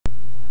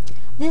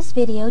This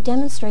video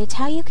demonstrates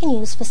how you can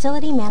use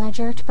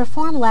FacilityManager to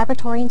perform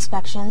laboratory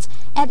inspections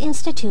at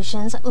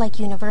institutions like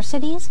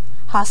universities,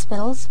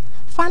 hospitals,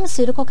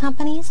 pharmaceutical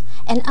companies,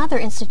 and other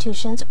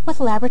institutions with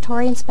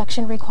laboratory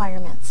inspection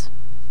requirements.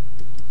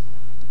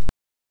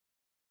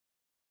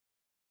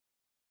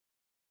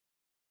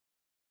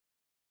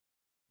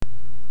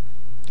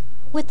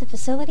 With the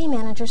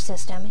FacilityManager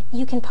system,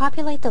 you can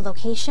populate the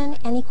location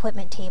and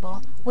equipment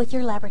table with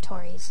your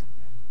laboratories.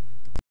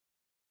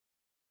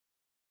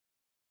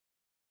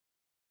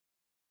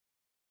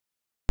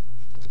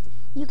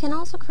 You can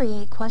also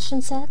create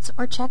question sets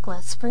or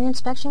checklists for your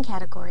inspection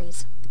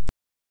categories.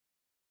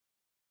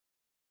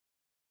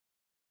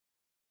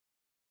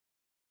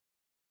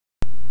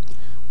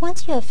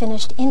 Once you have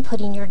finished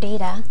inputting your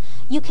data,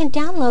 you can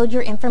download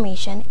your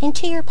information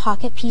into your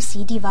Pocket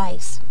PC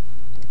device.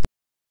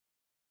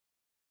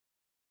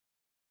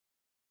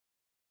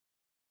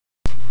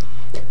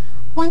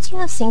 Once you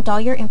have synced all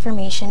your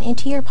information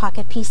into your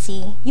Pocket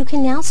PC, you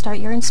can now start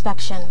your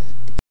inspection.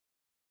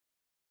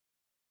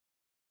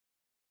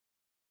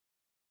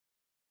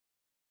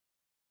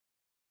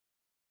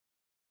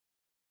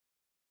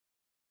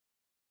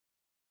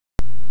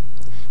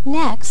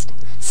 Next,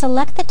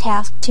 select the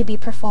task to be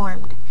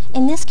performed.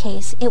 In this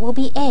case, it will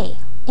be A,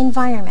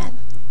 Environment,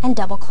 and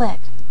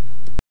double-click.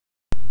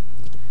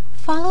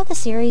 Follow the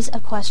series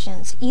of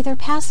questions, either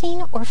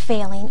passing or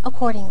failing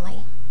accordingly.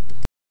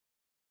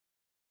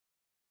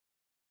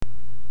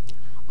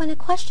 When a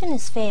question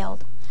is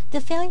failed,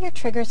 the failure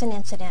triggers an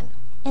incident.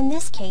 In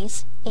this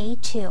case,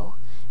 A2,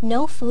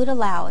 No Food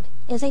Allowed,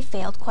 is a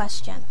failed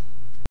question.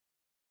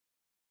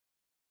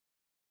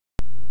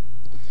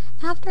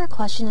 After a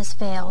question is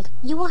failed,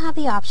 you will have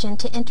the option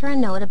to enter a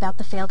note about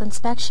the failed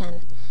inspection.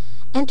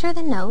 Enter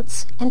the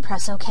notes and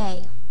press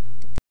OK.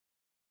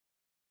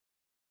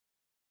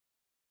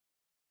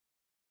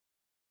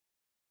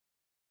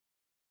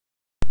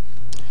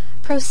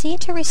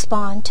 Proceed to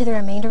respond to the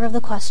remainder of the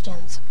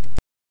questions.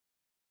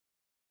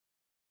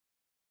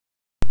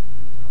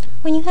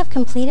 When you have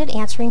completed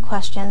answering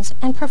questions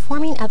and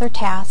performing other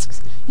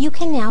tasks, you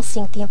can now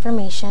sync the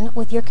information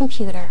with your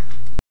computer.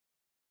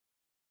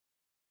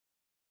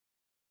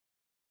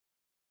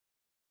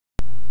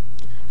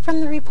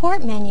 From the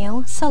Report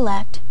menu,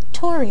 select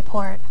Tour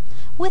Report.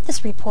 With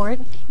this report,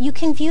 you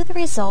can view the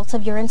results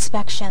of your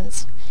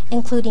inspections,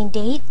 including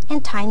date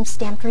and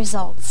time-stamped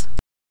results.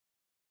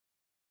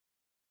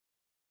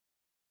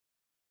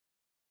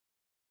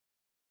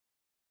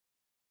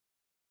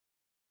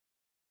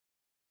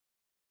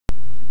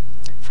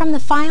 From the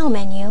File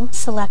menu,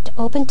 select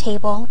Open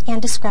Table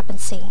and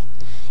Discrepancy.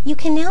 You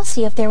can now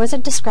see if there was a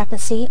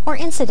discrepancy or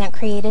incident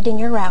created in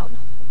your route.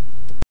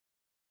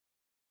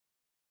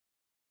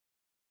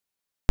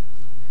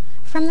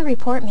 From the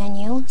Report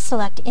menu,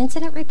 select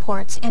Incident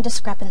Reports and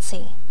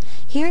Discrepancy.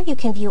 Here you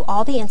can view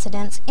all the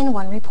incidents in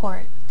one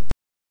report.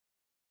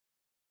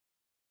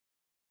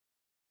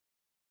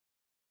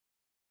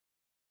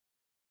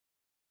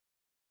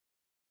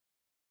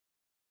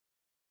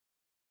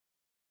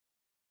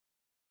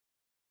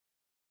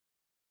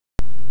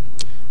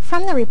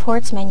 From the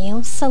Reports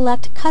menu,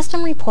 select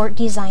Custom Report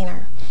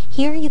Designer.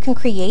 Here you can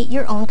create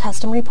your own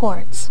custom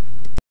reports.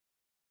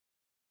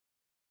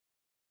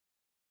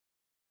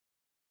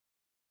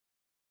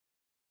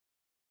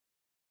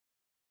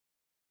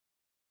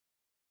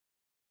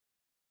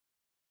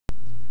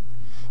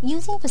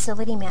 Using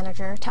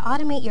FacilityManager to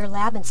automate your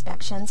lab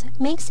inspections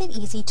makes it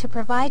easy to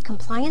provide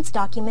compliance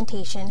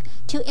documentation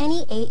to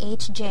any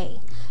AHJ.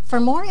 For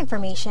more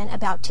information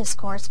about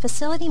TISCOR's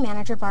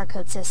FacilityManager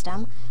barcode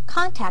system,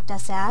 contact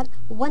us at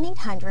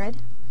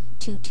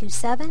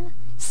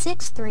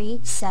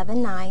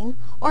 1-800-227-6379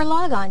 or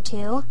log on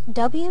to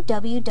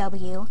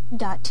www.tiscor.com.